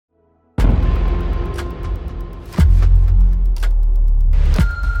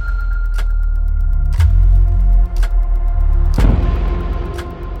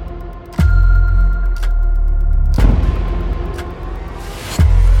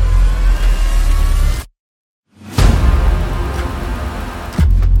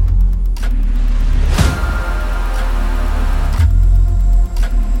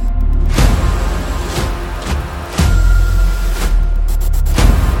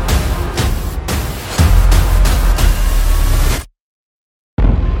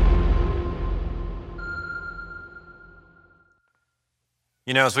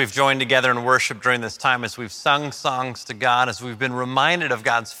You know, as we've joined together in worship during this time, as we've sung songs to God, as we've been reminded of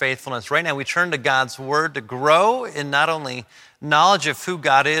God's faithfulness, right now we turn to God's word to grow in not only knowledge of who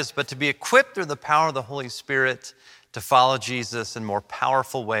God is, but to be equipped through the power of the Holy Spirit to follow Jesus in more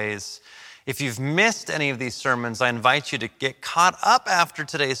powerful ways. If you've missed any of these sermons, I invite you to get caught up after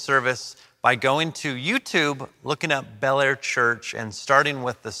today's service by going to YouTube, looking up Bel Air Church, and starting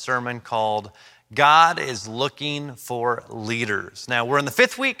with the sermon called God is Looking for Leaders. Now, we're in the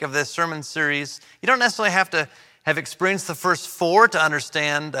 5th week of this sermon series. You don't necessarily have to have experienced the first 4 to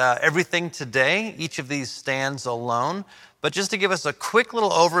understand everything today. Each of these stands alone. But just to give us a quick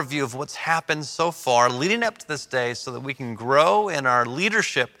little overview of what's happened so far leading up to this day so that we can grow in our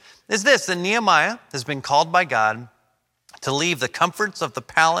leadership is this: that Nehemiah has been called by God to leave the comforts of the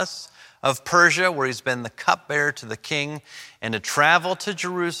palace of Persia, where he's been the cupbearer to the king, and to travel to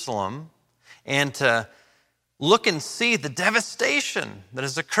Jerusalem and to look and see the devastation that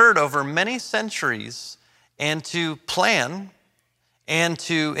has occurred over many centuries, and to plan and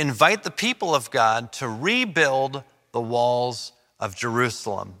to invite the people of God to rebuild the walls of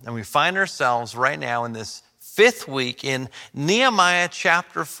Jerusalem. And we find ourselves right now in this 5th week in Nehemiah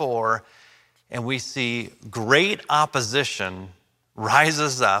chapter 4, and we see great opposition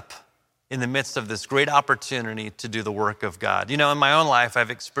rises up in the midst of this great opportunity to do the work of God. You know, in my own life, I've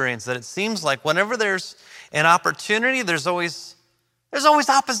experienced that it seems like whenever there's an opportunity, there's always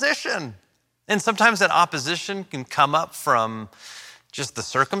opposition. And sometimes that opposition can come up from just the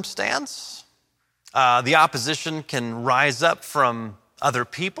circumstance. The opposition can rise up from other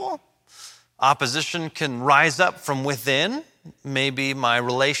people. Opposition can rise up from within, maybe my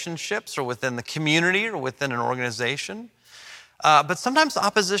relationships or within the community or within an organization. But sometimes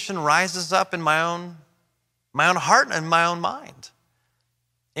opposition rises up in my own heart and my own mind.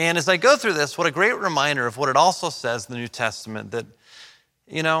 And as I go through this, what a great reminder of what it also says in the New Testament, that,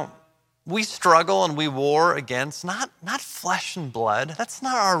 you know, we struggle and we war against not flesh and blood. That's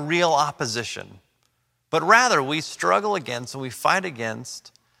not our real opposition. But rather, we struggle against and we fight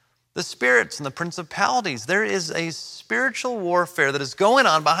against the spirits and the principalities. There is a spiritual warfare that is going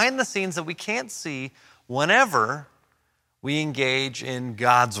on behind the scenes that we can't see whenever we engage in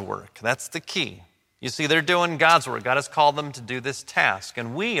God's work. That's the key. You see, they're doing God's work. God has called them to do this task.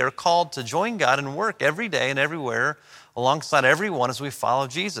 And we are called to join God and work every day and everywhere alongside everyone as we follow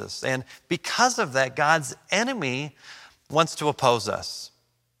Jesus. And because of that, God's enemy wants to oppose us.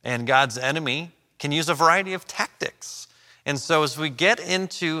 And God's enemy can use a variety of tactics. And so as we get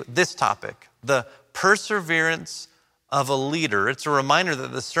into this topic, the perseverance of a leader, it's a reminder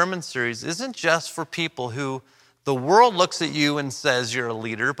that the sermon series isn't just for people who the world looks at you and says you're a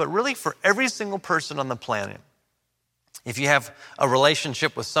leader, but really for every single person on the planet. If you have a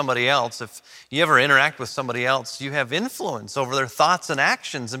relationship with somebody else, if you ever interact with somebody else, you have influence over their thoughts and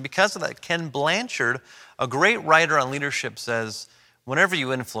actions. And because of that, Ken Blanchard, a great writer on leadership, says, whenever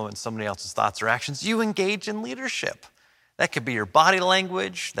you influence somebody else's thoughts or actions, you engage in leadership. That could be your body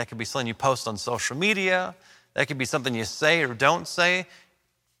language. That could be something you post on social media. That could be something you say or don't say.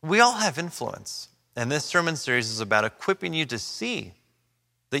 We all have influence. And this sermon series is about equipping you to see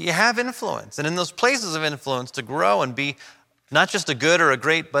that you have influence. And in those places of influence to grow and be not just a good or a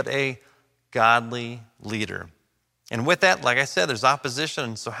great, but a godly leader. And with that, like I said, there's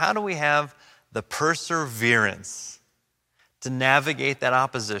opposition. So how do we have the perseverance to navigate that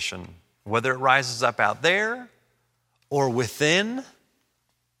opposition, whether it rises up out there or within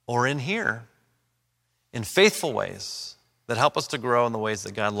or in here, in faithful ways that help us to grow in the ways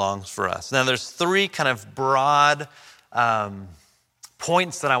that God longs for us? Now, there's 3 kind of broad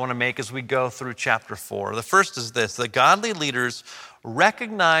points that I want to make as we go through chapter 4. The first is this: that godly leaders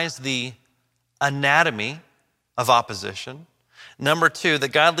recognize the anatomy of opposition. Number 2,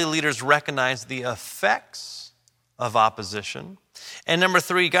 that godly leaders recognize the effects of opposition. And number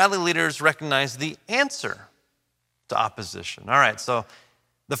 3, godly leaders recognize the answer to opposition. All right, so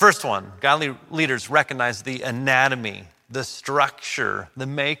the first one, godly leaders recognize the anatomy, the structure, the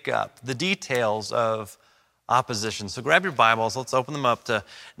makeup, the details of opposition. So grab your Bibles, let's open them up to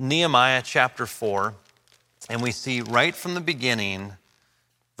Nehemiah chapter 4, and we see right from the beginning,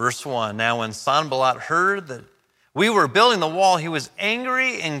 verse 1, now when Sanballat heard that we were building the wall, he was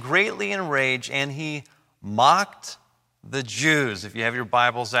angry and greatly enraged, and he mocked the Jews. If you have your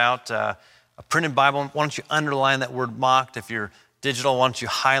Bibles out, a printed Bible, why don't you underline that word mocked? If you're digital, why don't you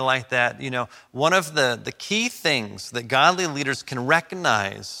highlight that? You know, one of the key things that godly leaders can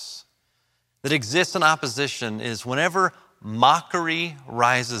recognize that exists in opposition is whenever mockery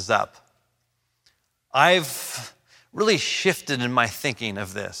rises up. I've really shifted in my thinking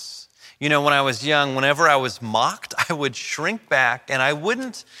of this. When I was young, whenever I was mocked, I would shrink back and I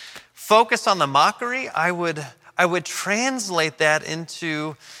wouldn't focus on the mockery. I would translate that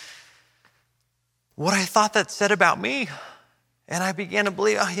into what I thought that said about me. And I began to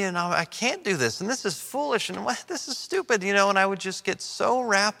believe, I can't do this, and this is foolish, and this is stupid, and I would just get so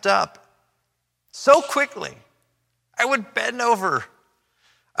wrapped up so quickly. I would bend over.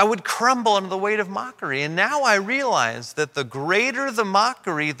 I would crumble under the weight of mockery. And now I realize that the greater the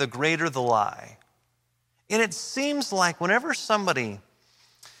mockery, the greater the lie. And it seems like whenever somebody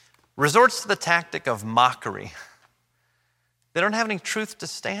resorts to the tactic of mockery, they don't have any truth to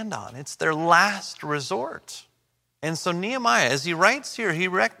stand on. It's their last resort. And so Nehemiah, as he writes here, he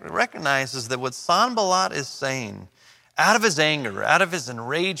recognizes that what Sanballat is saying, out of his anger, out of his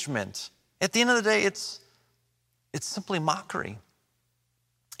enragement, at the end of the day, it's simply mockery.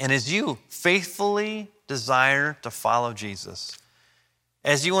 And as you faithfully desire to follow Jesus,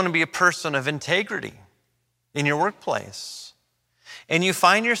 as you want to be a person of integrity in your workplace, and you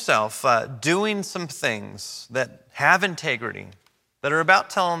find yourself doing some things that have integrity, that are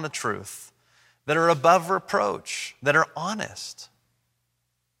about telling the truth, that are above reproach, that are honest,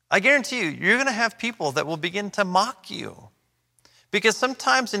 I guarantee you, you're going to have people that will begin to mock you. Because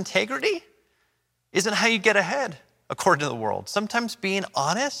sometimes integrity isn't how you get ahead, according to the world. Sometimes being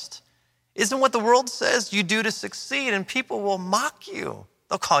honest isn't what the world says you do to succeed, and people will mock you.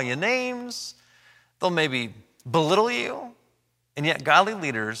 They'll call you names. They'll maybe belittle you. And yet godly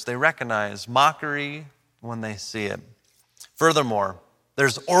leaders, they recognize mockery when they see it. Furthermore,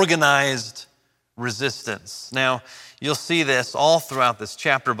 there's organized resistance. Now, you'll see this all throughout this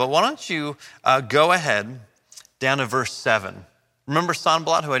chapter, but why don't you go ahead down to verse 7. Remember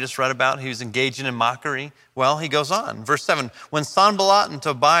Sanballat, who I just read about? He was engaging in mockery. Well, he goes on. Verse 7, when Sanballat and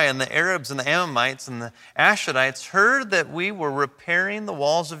Tobiah and the Arabs and the Ammonites and the Ashdodites heard that we were repairing the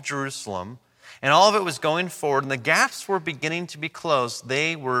walls of Jerusalem, and all of it was going forward, and the gaps were beginning to be closed,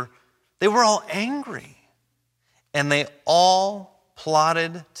 they were all angry. And they all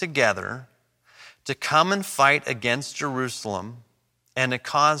plotted together to come and fight against Jerusalem and to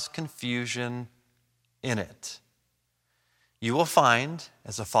cause confusion in it. You will find,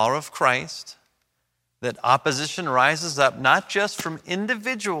 as a follower of Christ, that opposition rises up not just from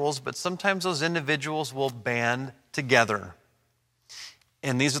individuals, but sometimes those individuals will band together.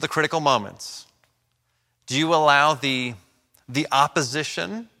 And these are the critical moments. Do you allow the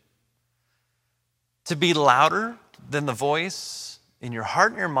opposition to be louder than the voice in your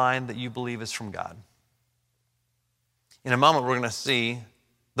heart and your mind that you believe is from God? In a moment, we're going to see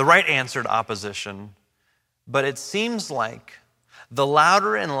the right answer to opposition, but it seems like the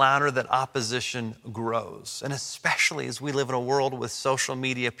louder and louder that opposition grows, and especially as we live in a world with social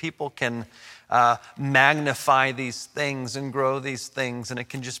media, people can magnify these things and grow these things, and it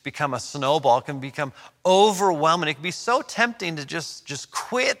can just become a snowball. It can become overwhelming. It can be so tempting to just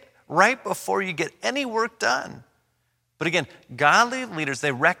quit right before you get any work done. But again, godly leaders,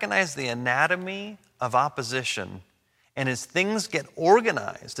 they recognize the anatomy of opposition. And as things get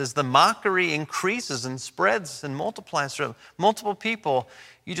organized, as the mockery increases and spreads and multiplies through multiple people,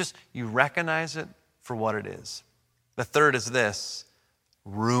 you recognize it for what it is. The third is this: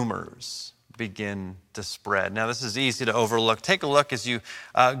 rumors begin to spread. Now, this is easy to overlook. Take a look as you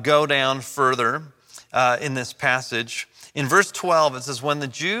go down further in this passage. In verse 12, it says, when the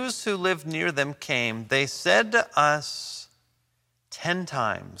Jews who lived near them came, they said to us 10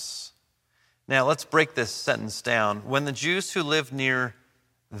 times. Now, let's break this sentence down. When the Jews who lived near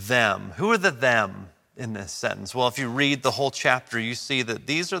them, who are the them in this sentence? Well, if you read the whole chapter, you see that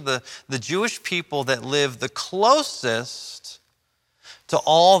these are the Jewish people that live the closest to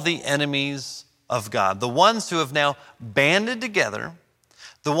all the enemies of God, the ones who have now banded together,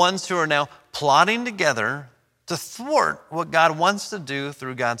 the ones who are now plotting together to thwart what God wants to do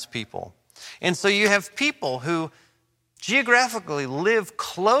through God's people. And so you have people who geographically live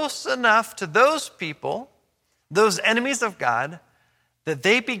close enough to those people, those enemies of God, that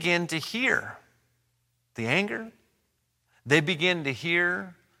they begin to hear the anger, they begin to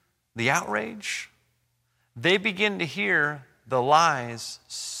hear the outrage, they begin to hear the lies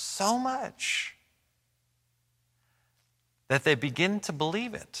so much that they begin to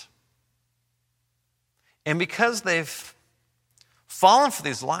believe it. And because they've fallen for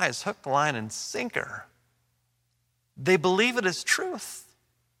these lies, hook, line, and sinker, they believe it as truth.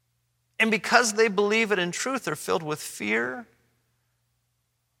 And because they believe it in truth, they're filled with fear.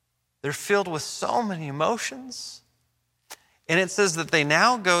 They're filled with so many emotions. And it says that they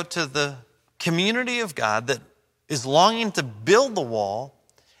now go to the community of God that is longing to build the wall,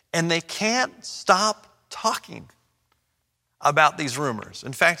 and they can't stop talking about these rumors.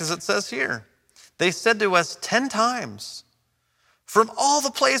 In fact, as it says here, they said to us 10 times, from all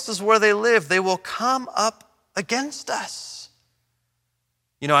the places where they live, they will come up against us.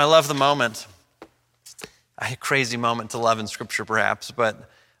 You know, I love the moment, a crazy moment to love in Scripture perhaps, but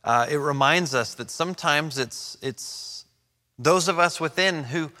it reminds us that sometimes it's those of us within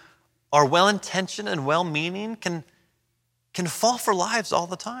who are well-intentioned and well-meaning can fall for lies all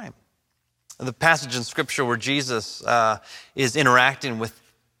the time. The passage in Scripture where Jesus is interacting with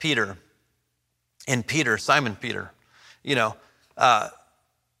Peter, and Peter, Simon Peter,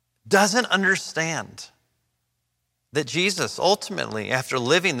 doesn't understand that Jesus ultimately, after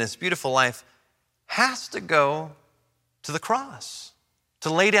living this beautiful life, has to go to the cross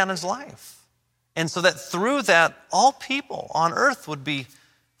to lay down his life. And so that through that, all people on earth would be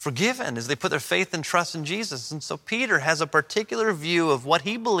forgiven as they put their faith and trust in Jesus. And so Peter has a particular view of what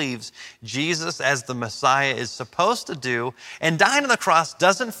he believes Jesus as the Messiah is supposed to do, and dying on the cross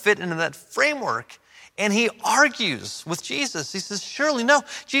doesn't fit into that framework. And he argues with Jesus. He says, surely no,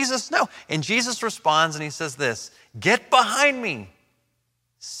 Jesus, no. And Jesus responds and he says this, get behind me,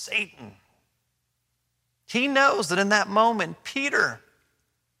 Satan. He knows that in that moment, Peter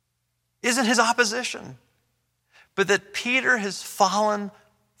isn't his opposition, but that Peter has fallen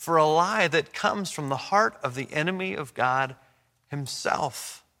for a lie that comes from the heart of the enemy of God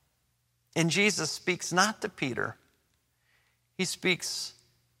himself. And Jesus speaks not to Peter. He speaks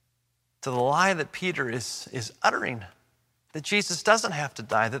to the lie that Peter is uttering, that Jesus doesn't have to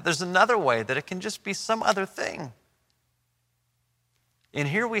die, that there's another way, that it can just be some other thing. And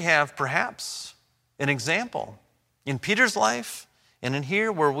here we have perhaps an example in Peter's life and in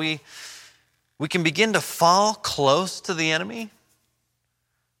here where we can begin to fall close to the enemy.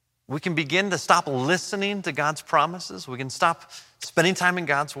 We can begin to stop listening to God's promises. We can stop spending time in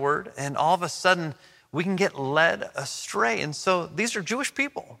God's word, and all of a sudden we can get led astray. And so these are Jewish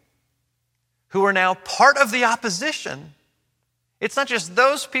people who are now part of the opposition. It's not just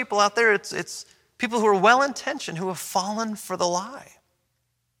those people out there, it's people who are well-intentioned who have fallen for the lie.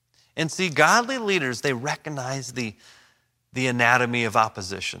 And see, godly leaders, they recognize the anatomy of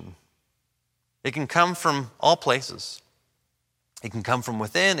opposition. It can come from all places. It can come from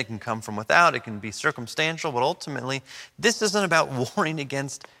within, it can come from without, it can be circumstantial, but ultimately, this isn't about warring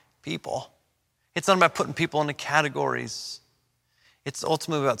against people. It's not about putting people into categories. It's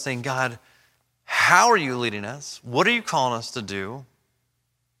ultimately about saying, God, how are you leading us? What are you calling us to do?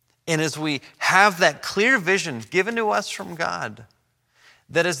 And as we have that clear vision given to us from God,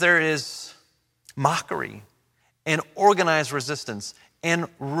 that as there is mockery and organized resistance and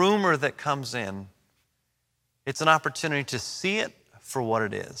rumor that comes in, it's an opportunity to see it for what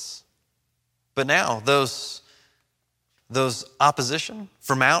it is. But now, those opposition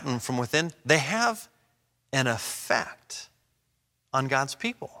from out and from within, they have an effect on God's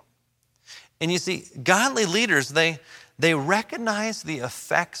people. And you see, godly leaders, they recognize the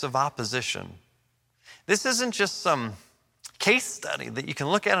effects of opposition. This isn't just some case study that you can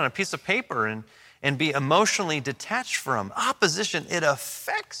look at on a piece of paper and be emotionally detached from. Opposition, it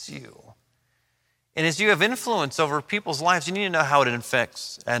affects you. And as you have influence over people's lives, you need to know how it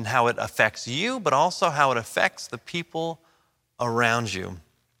affects you, but also how it affects the people around you.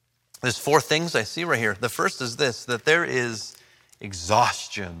 There's 4 things I see right here. The first is this, that there is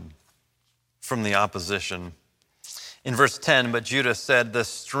exhaustion from the opposition. In verse 10, but Judah said, the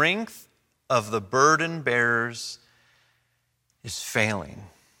strength of the burden bearers is failing.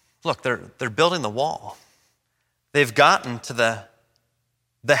 Look, they're building the wall. They've gotten to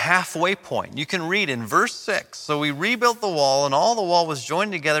the halfway point. You can read in verse 6, so we rebuilt the wall, and all the wall was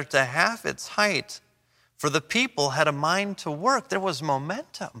joined together to half its height, for the people had a mind to work. There was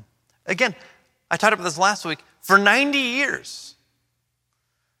momentum. Again, I talked about this last week. For 90 years,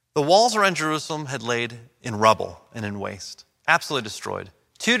 the walls around Jerusalem had laid in rubble and in waste, absolutely destroyed.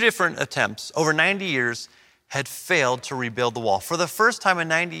 2 different attempts over 90 years had failed to rebuild the wall for the first time in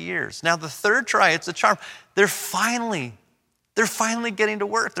 90 years. Now the third try, it's a charm. They're finally getting to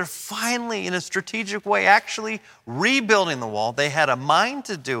work. They're finally, in a strategic way, actually rebuilding the wall. They had a mind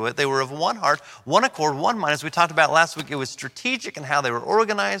to do it. They were of one heart, one accord, one mind. As we talked about last week, it was strategic in how they were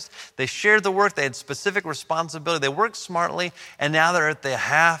organized. They shared the work. They had specific responsibility. They worked smartly, and now they're at the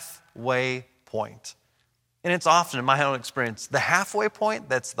halfway point. And it's often, in my own experience, the halfway point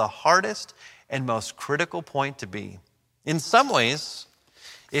that's the hardest and most critical point to be. In some ways,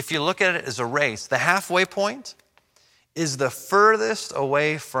 if you look at it as a race, the halfway point is the furthest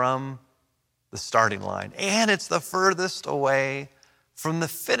away from the starting line. And it's the furthest away from the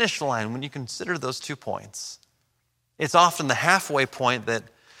finish line when you consider those 2 points. It's often the halfway point that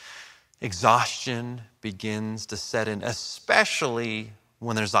exhaustion begins to set in, especially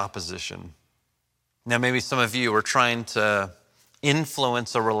when there's opposition. Now, maybe some of you are trying to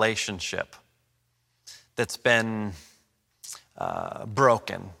influence a relationship that's been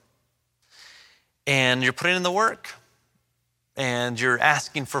broken. And you're putting in the work. And you're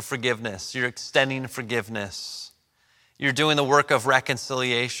asking for forgiveness. You're extending forgiveness. You're doing the work of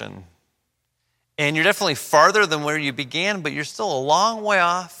reconciliation. And you're definitely farther than where you began, but you're still a long way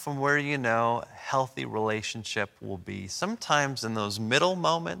off from where you know a healthy relationship will be. Sometimes in those middle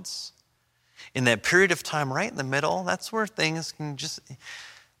moments, in that period of time right in the middle, that's where things can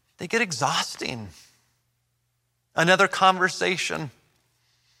they get exhausting. Another conversation,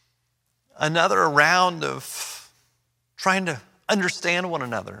 another round of trying to understand one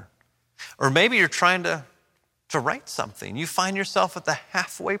another. Or maybe you're trying to write something. You find yourself at the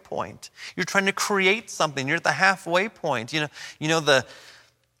halfway point. You're trying to create something. You're at the halfway point. You know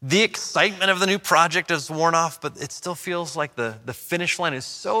the excitement of the new project is worn off, but it still feels like the finish line is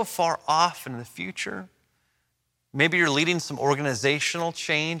so far off in the future. Maybe you're leading some organizational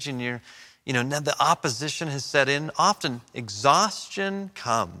change and now the opposition has set in. Often exhaustion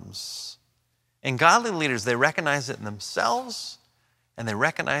comes. And godly leaders, they recognize it in themselves and they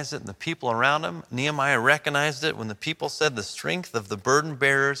recognize it in the people around them. Nehemiah recognized it when the people said the strength of the burden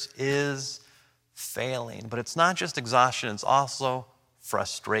bearers is failing. But it's not just exhaustion, it's also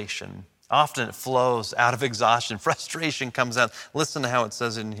frustration. Often it flows out of exhaustion. Frustration comes out. Listen to how it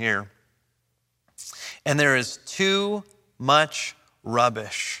says in here. And there is too much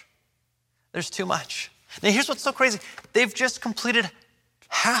rubbish. There's too much. Now here's what's so crazy. They've just completed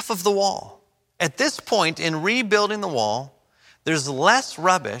half of the wall. At this point in rebuilding the wall, there's less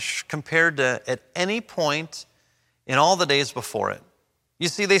rubbish compared to at any point in all the days before it. You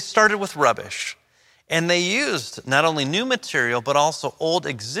see, they started with rubbish, and they used not only new material, but also old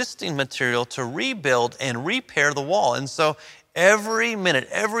existing material to rebuild and repair the wall. And so every minute,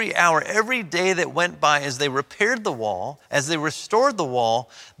 every hour, every day that went by as they repaired the wall, as they restored the wall,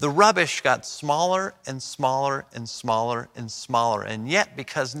 the rubbish got smaller and smaller and smaller and smaller. And yet,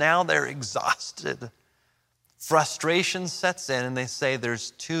 because now they're exhausted, frustration sets in and they say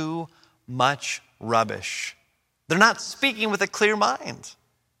there's too much rubbish. They're not speaking with a clear mind.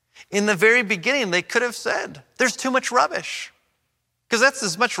 In the very beginning, they could have said, there's too much rubbish. Because that's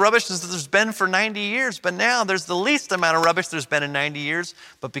as much rubbish as there's been for 90 years. But now there's the least amount of rubbish there's been in 90 years.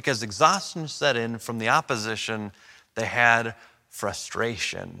 But because exhaustion set in from the opposition, they had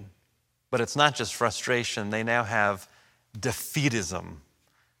frustration. But it's not just frustration. They now have defeatism.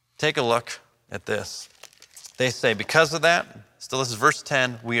 Take a look at this. They say, because of that, still this is verse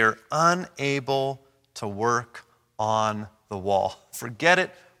 10, we are unable to work on the wall. Forget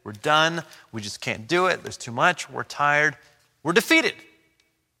it. We're done. We just can't do it. There's too much. We're tired. We're defeated.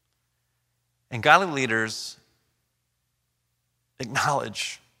 And godly leaders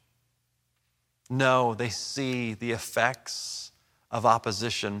acknowledge, no, they see the effects of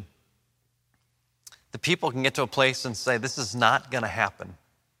opposition. The people can get to a place and say, this is not going to happen.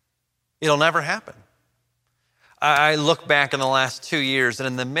 It'll never happen. I look back in the last 2 years, and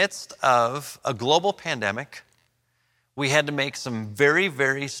in the midst of a global pandemic, we had to make some very,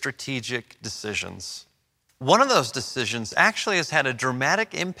 very strategic decisions. One of those decisions actually has had a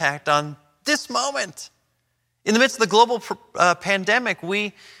dramatic impact on this moment. In the midst of the global pandemic,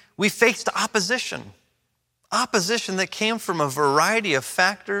 we faced opposition. Opposition that came from a variety of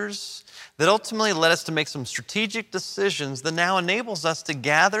factors that ultimately led us to make some strategic decisions that now enables us to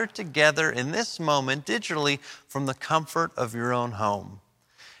gather together in this moment digitally from the comfort of your own home.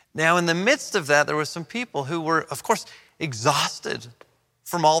 Now, in the midst of that, there were some people who were, of course, exhausted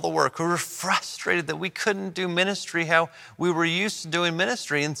from all the work, who were frustrated that we couldn't do ministry how we were used to doing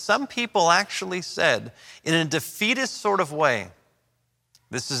ministry. And some people actually said, in a defeatist sort of way,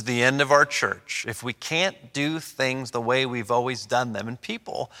 this is the end of our church if we can't do things the way we've always done them. And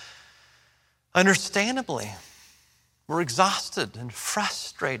people, understandably, were exhausted and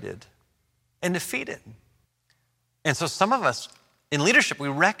frustrated and defeated. And so some of us in leadership, we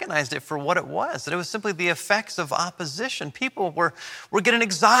recognized it for what it was, that it was simply the effects of opposition. People were getting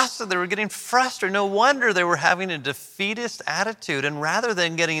exhausted. They were getting frustrated. No wonder they were having a defeatist attitude. And rather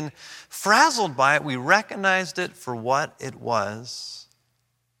than getting frazzled by it, we recognized it for what it was.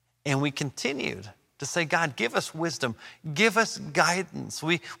 And we continued to say, God, give us wisdom. Give us guidance.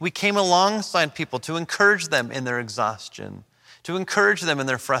 We came alongside people to encourage them in their exhaustion, to encourage them in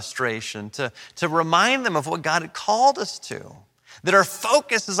their frustration, to remind them of what God had called us to. That our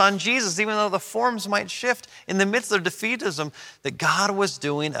focus is on Jesus, even though the forms might shift in the midst of defeatism, that God was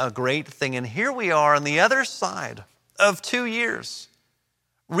doing a great thing. And here we are on the other side of 2 years,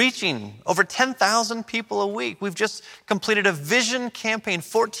 reaching over 10,000 people a week. We've just completed a vision campaign,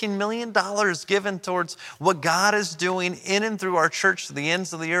 $14 million given towards what God is doing in and through our church to the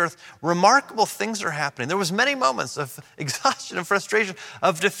ends of the earth. Remarkable things are happening. There was many moments of exhaustion and frustration,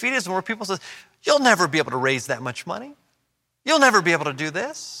 of defeatism, where people said, you'll never be able to raise that much money. You'll never be able to do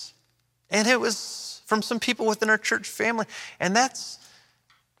this. And it was from some people within our church family. And that's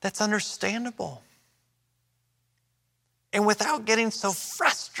understandable. And without getting so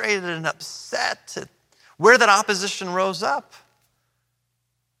frustrated and upset at where that opposition rose up,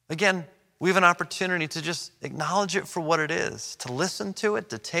 again, we have an opportunity to just acknowledge it for what it is, to listen to it,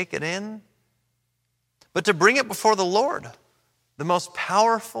 to take it in, but to bring it before the Lord, the most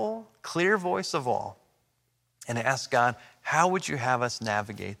powerful, clear voice of all, and to ask God, how would you have us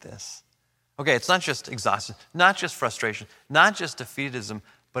navigate this? Okay, it's not just exhaustion, not just frustration, not just defeatism,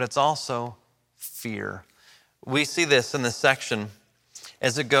 but it's also fear. We see this in this section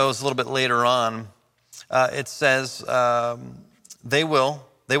as it goes a little bit later on. It says they will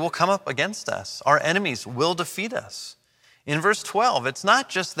come up against us. Our enemies will defeat us. In verse 12, it's not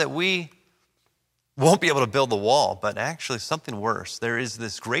just that we won't be able to build the wall, but actually something worse. There is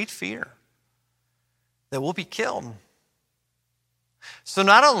this great fear that we'll be killed. So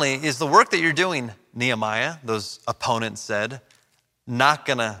not only is the work that you're doing, Nehemiah, those opponents said, not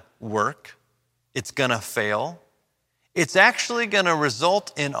going to work, it's going to fail. It's actually going to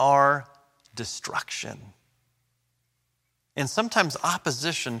result in our destruction. And sometimes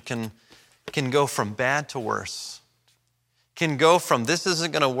opposition can go from bad to worse. Can go from this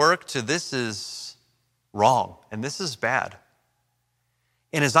isn't going to work to this is wrong and this is bad.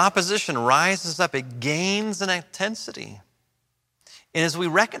 And as opposition rises up, it gains in intensity. And as we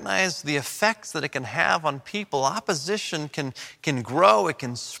recognize the effects that it can have on people, opposition can grow, it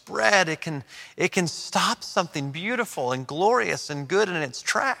can spread, it can stop something beautiful and glorious and good in its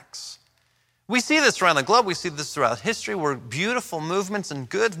tracks. We see this around the globe. We see this throughout history where beautiful movements and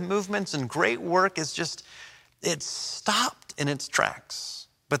good movements and great work is just, it's stopped in its tracks.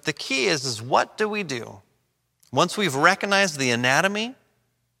 But the key is what do we do? Once we've recognized the anatomy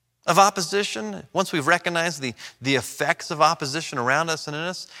of opposition, once we've recognized the effects of opposition around us and in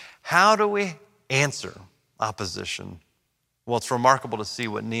us, how do we answer opposition? Well, it's remarkable to see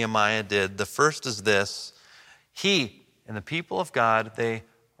what Nehemiah did. The first is this: he and the people of God, they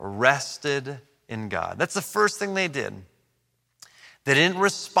rested in God. That's the first thing they did. They didn't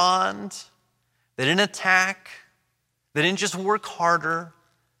respond. They didn't attack. They didn't just work harder.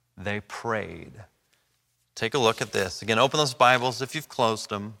 They prayed. Take a look at this. Again, open those Bibles if you've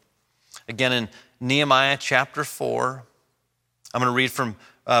closed them. Again, in Nehemiah chapter 4, I'm going to read from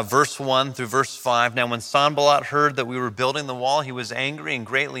verse 1 through verse 5. Now, when Sanballat heard that we were building the wall, he was angry and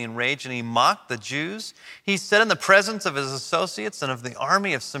greatly enraged, and he mocked the Jews. He said in the presence of his associates and of the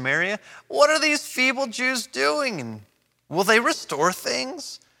army of Samaria, "What are these feeble Jews doing? And will they restore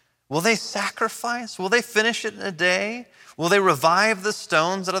things? Will they sacrifice? Will they finish it in a day? Will they revive the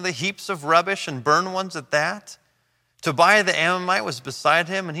stones out of the heaps of rubbish and burn ones at that?" Tobiah the Ammonite was beside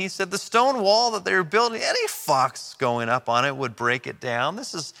him, and he said, "The stone wall that they are building, any fox going up on it would break it down."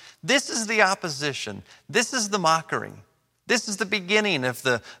 This is the opposition. This is the mockery. This is the beginning of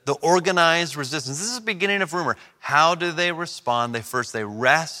the organized resistance. This is the beginning of rumor. How do they respond? They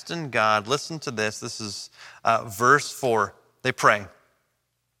rest in God. Listen to this. This is verse 4. They pray,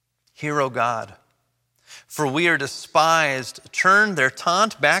 "Hear, O God, for we are despised. Turn their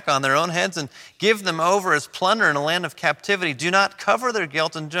taunt back on their own heads and give them over as plunder in a land of captivity. Do not cover their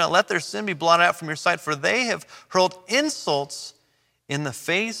guilt and do not let their sin be blotted out from your sight, for they have hurled insults in the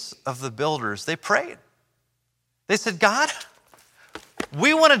face of the builders." They prayed. They said, "God,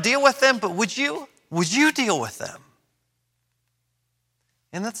 we want to deal with them, but would you deal with them?"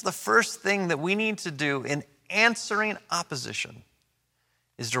 And that's the first thing that we need to do in answering opposition,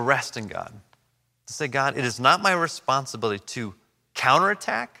 is to rest in God. To say, "God, it is not my responsibility to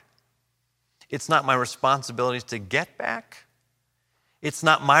counterattack. It's not my responsibility to get back. It's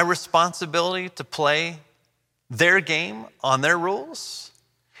not my responsibility to play their game on their rules.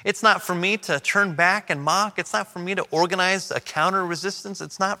 It's not for me to turn back and mock. It's not for me to organize a counter resistance.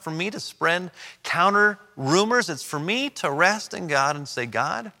 It's not for me to spread counter rumors. It's for me to rest in God and say,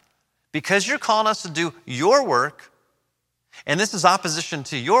 "God, because you're calling us to do your work, and this is opposition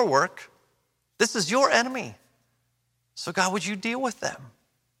to your work, this is your enemy. So God, would you deal with them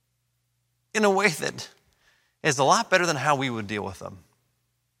in a way that is a lot better than how we would deal with them?"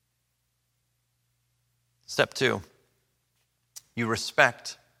 Step 2, you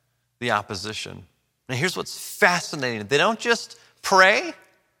respect the opposition. Now here's what's fascinating. They don't just pray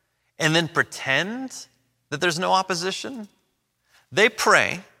and then pretend that there's no opposition. They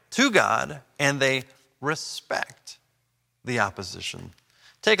pray to God and they respect the opposition.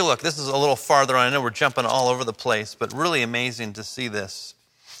 Take a look. This is a little farther on. I know we're jumping all over the place, but really amazing to see this.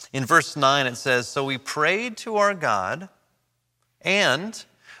 In verse 9 it says, "So we prayed to our God, and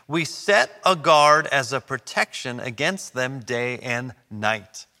we set a guard as a protection against them day and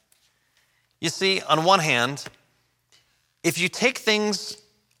night." You see, on one hand, if you take things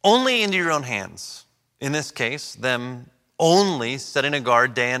only into your own hands, in this case, them only setting a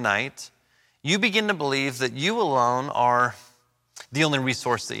guard day and night, you begin to believe that you alone are the only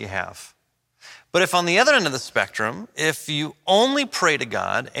resource that you have. But if on the other end of the spectrum, if you only pray to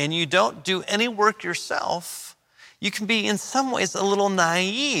God and you don't do any work yourself, you can be in some ways a little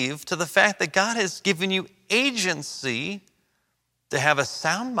naive to the fact that God has given you agency to have a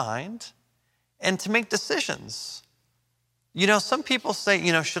sound mind and to make decisions. You know, some people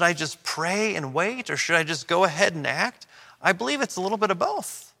say, should I just pray and wait, or should I just go ahead and act? I believe it's a little bit of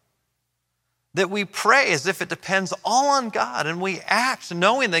both. That we pray as if it depends all on God, and we act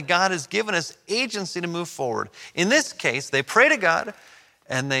knowing that God has given us agency to move forward. In this case, they pray to God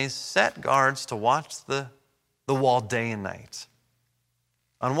and they set guards to watch the wall day and night.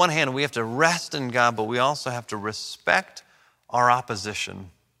 On one hand, we have to rest in God, but we also have to respect our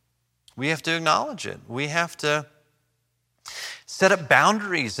opposition. We have to acknowledge it. We have to set up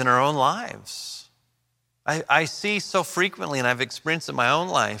boundaries in our own lives. I see so frequently, and I've experienced it in my own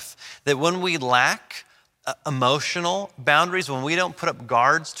life, that when we lack emotional boundaries, when we don't put up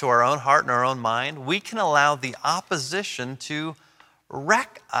guards to our own heart and our own mind, we can allow the opposition to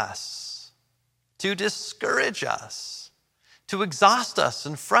wreck us, to discourage us, to exhaust us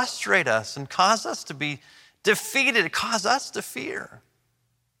and frustrate us and cause us to be defeated, cause us to fear.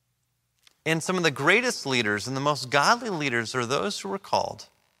 And some of the greatest leaders and the most godly leaders are those who were called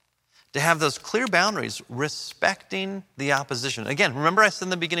to have those clear boundaries, respecting the opposition. Again, remember I said in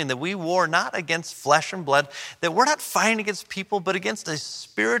the beginning that we war not against flesh and blood, that we're not fighting against people, but against a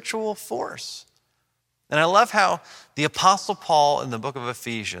spiritual force. And I love how the Apostle Paul in the book of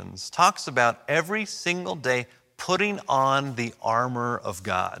Ephesians talks about every single day putting on the armor of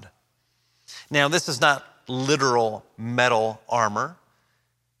God. Now, this is not literal metal armor,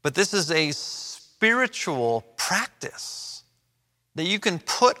 but this is a spiritual practice that you can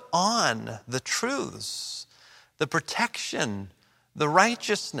put on the truths, the protection, the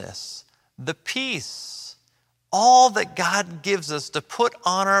righteousness, the peace, all that God gives us to put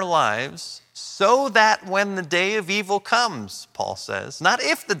on our lives so that when the day of evil comes, Paul says, not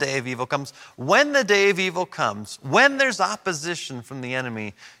if the day of evil comes, when the day of evil comes, when there's opposition from the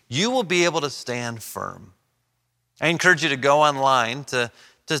enemy, you will be able to stand firm. I encourage you to go online to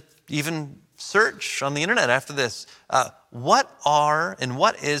even search on the internet after this, what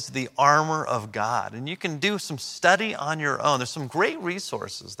is the armor of God? And you can do some study on your own. There's some great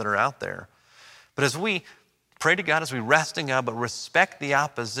resources that are out there. But as we pray to God, as we rest in God, but respect the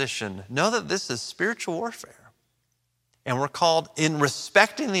opposition, know that this is spiritual warfare. And we're called, in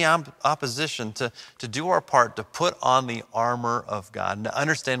respecting the opposition, to do our part to put on the armor of God and to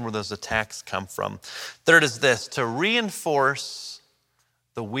understand where those attacks come from. Third is this, to reinforce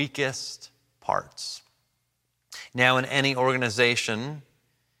the weakest parts. Now, in any organization,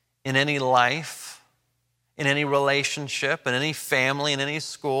 in any life, in any relationship, in any family, in any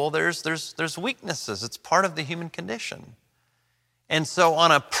school, there's weaknesses. It's part of the human condition. And so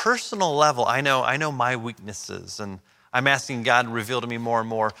on a personal level, I know my weaknesses, and I'm asking God to reveal to me more and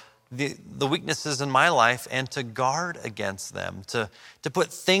more the weaknesses in my life and to guard against them, to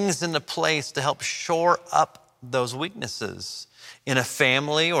put things into place to help shore up those weaknesses. In a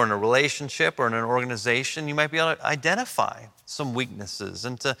family or in a relationship or in an organization, you might be able to identify some weaknesses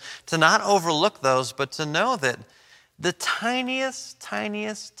and to not overlook those, but to know that the tiniest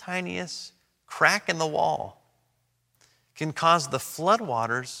crack in the wall can cause the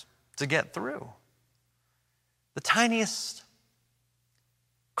floodwaters to get through. The tiniest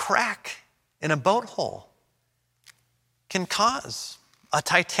crack in a boat hull can cause a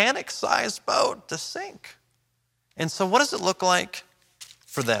Titanic-sized boat to sink. And so what does it look like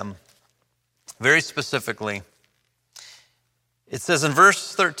for them? Very specifically, it says in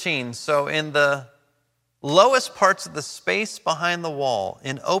verse 13, "So in the lowest parts of the space behind the wall,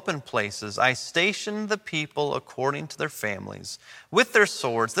 in open places, I stationed the people according to their families, with their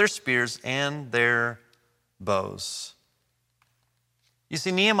swords, their spears, and their bows." You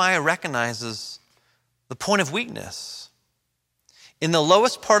see, Nehemiah recognizes the point of weakness. In the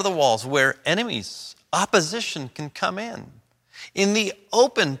lowest part of the walls, where enemies, opposition can come in the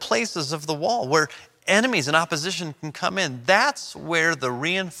open places of the wall where enemies and opposition can come in, that's where the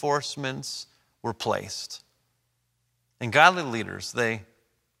reinforcements were placed. And godly leaders, they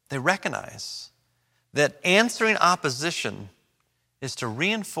recognize that answering opposition is to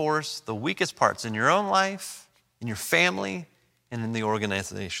reinforce the weakest parts in your own life, in your family, and in the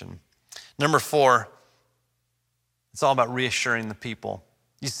organization. Number 4, it's all about reassuring the people.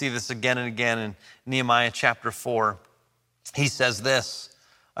 You see this again and again in Nehemiah chapter 4. He says this,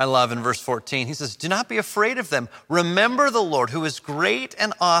 I love in verse 14. He says, do not be afraid of them. Remember the Lord who is great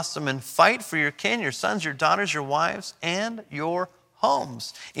and awesome, and fight for your kin, your sons, your daughters, your wives, and your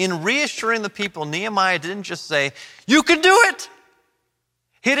homes. In reassuring the people, Nehemiah didn't just say, you can do it.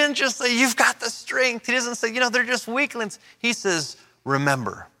 He didn't just say, you've got the strength. He doesn't say, they're just weaklings. He says,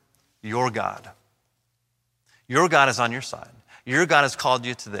 remember your God. Your God is on your side. Your God has called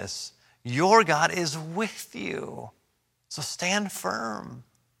you to this. Your God is with you. So stand firm.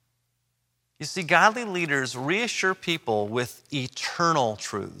 You see, godly leaders reassure people with eternal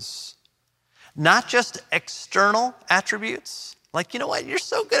truths, not just external attributes. Like, you know what, you're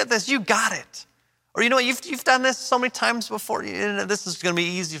so good at this, you got it. Or you know what, you've done this so many times before, this is going to be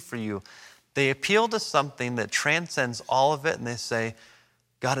easy for you. They appeal to something that transcends all of it, and they say,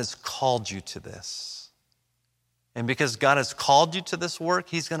 God has called you to this. And because God has called you to this work,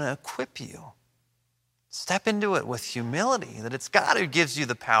 he's going to equip you. Step into it with humility, that it's God who gives you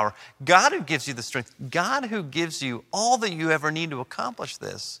the power, God who gives you the strength, God who gives you all that you ever need to accomplish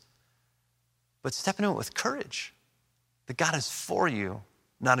this. But step into it with courage, that God is for you,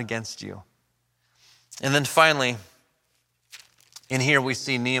 not against you. And then finally, in here we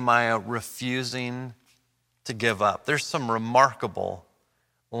see Nehemiah refusing to give up. There's some remarkable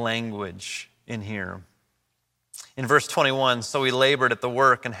language in here. In verse 21, so he labored at the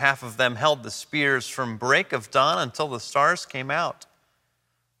work, and half of them held the spears from break of dawn until the stars came out.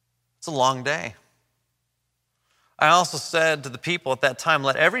 It's a long day. I also said to the people at that time,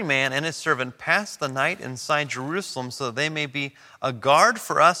 let every man and his servant pass the night inside Jerusalem, so that they may be a guard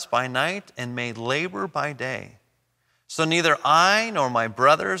for us by night and may labor by day. So neither I, nor my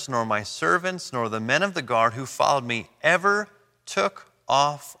brothers, nor my servants, nor the men of the guard who followed me ever took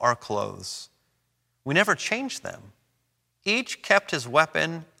off our clothes. We never changed them. Each kept his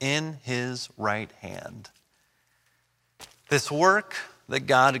weapon in his right hand. This work that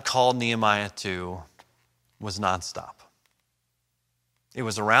God had called Nehemiah to was nonstop. It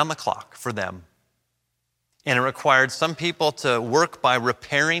was around the clock for them. And it required some people to work by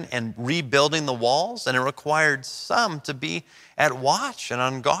repairing and rebuilding the walls, and it required some to be at watch and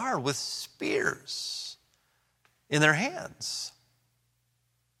on guard with spears in their hands.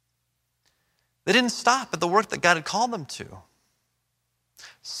 They didn't stop at the work that God had called them to.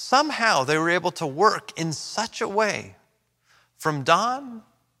 Somehow they were able to work in such a way from dawn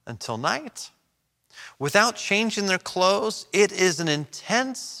until night without changing their clothes. It is an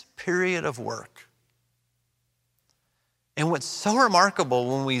intense period of work. And what's so remarkable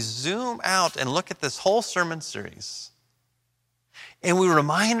when we zoom out and look at this whole sermon series, and we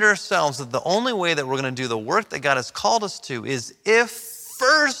remind ourselves that the only way that we're going to do the work that God has called us to is if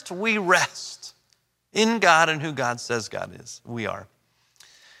first we rest in God and who God says God is. We are.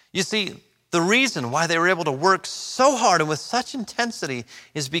 You see, the reason why they were able to work so hard and with such intensity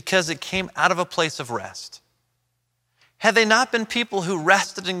is because it came out of a place of rest. Had they not been people who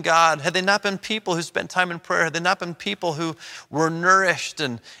rested in God, had they not been people who spent time in prayer, had they not been people who were nourished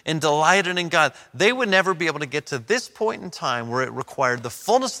and delighted in God, they would never be able to get to this point in time where it required the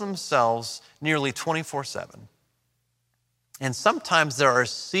fullness of themselves nearly 24/7. And sometimes there are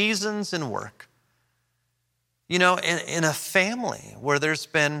seasons in work. In a family where there's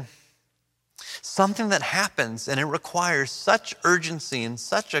been something that happens and it requires such urgency and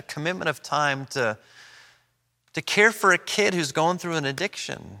such a commitment of time to care for a kid who's going through an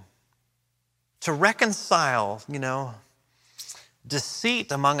addiction, to reconcile,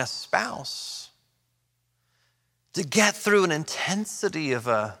 deceit among a spouse, to get through an intensity of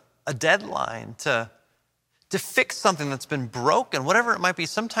a deadline, to fix something that's been broken, whatever it might be.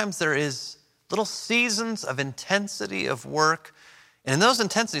 Sometimes there is little seasons of intensity of work. And in those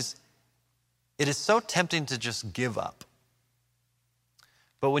intensities, it is so tempting to just give up.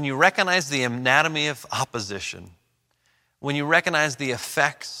 But when you recognize the anatomy of opposition, when you recognize the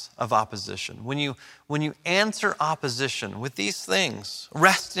effects of opposition, when you answer opposition with these things,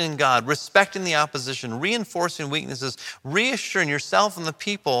 resting in God, respecting the opposition, reinforcing weaknesses, reassuring yourself and the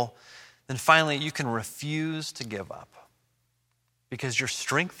people, then finally you can refuse to give up because you're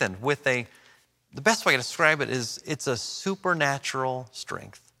strengthened with the best way to describe it is it's a supernatural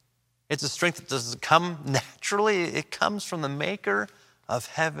strength. It's a strength that doesn't come naturally. It comes from the maker of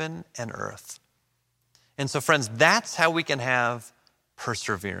heaven and earth. And so, friends, that's how we can have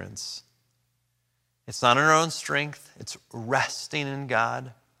perseverance. It's not in our own strength. It's resting in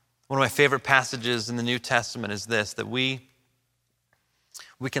God. One of my favorite passages in the New Testament is this, that we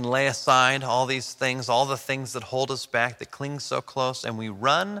can lay aside all these things, all the things that hold us back, that cling so close, and we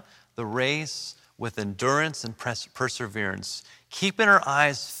run the race with endurance and perseverance, keeping our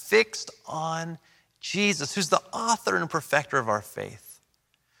eyes fixed on Jesus, who's the author and perfecter of our faith,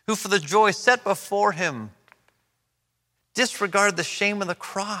 who for the joy set before him disregarded the shame of the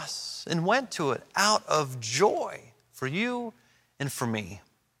cross and went to it out of joy for you and for me.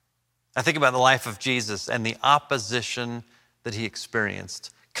 I think about the life of Jesus and the opposition that he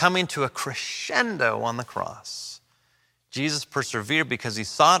experienced, coming to a crescendo on the cross. Jesus persevered because he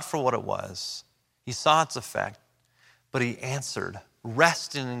saw it for what it was. He saw its effect, but he answered,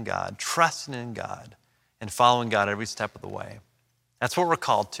 resting in God, trusting in God, and following God every step of the way. That's what we're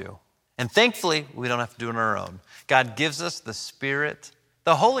called to. And thankfully, we don't have to do it on our own. God gives us the Spirit,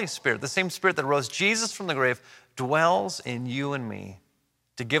 the Holy Spirit, the same Spirit that rose Jesus from the grave, dwells in you and me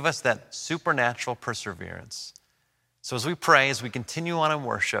to give us that supernatural perseverance. So as we pray, as we continue on in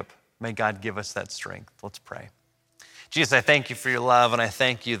worship, may God give us that strength. Let's pray. Jesus, I thank you for your love, and I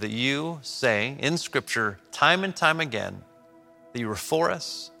thank you that you say in Scripture time and time again that you are for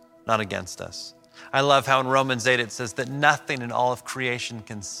us, not against us. I love how in Romans 8 it says that nothing in all of creation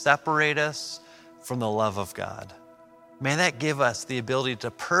can separate us from the love of God. May that give us the ability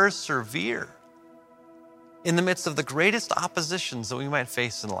to persevere in the midst of the greatest oppositions that we might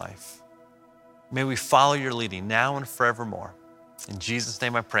face in life. May we follow your leading now and forevermore. In Jesus'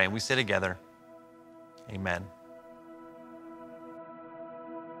 name I pray, and we say together, amen.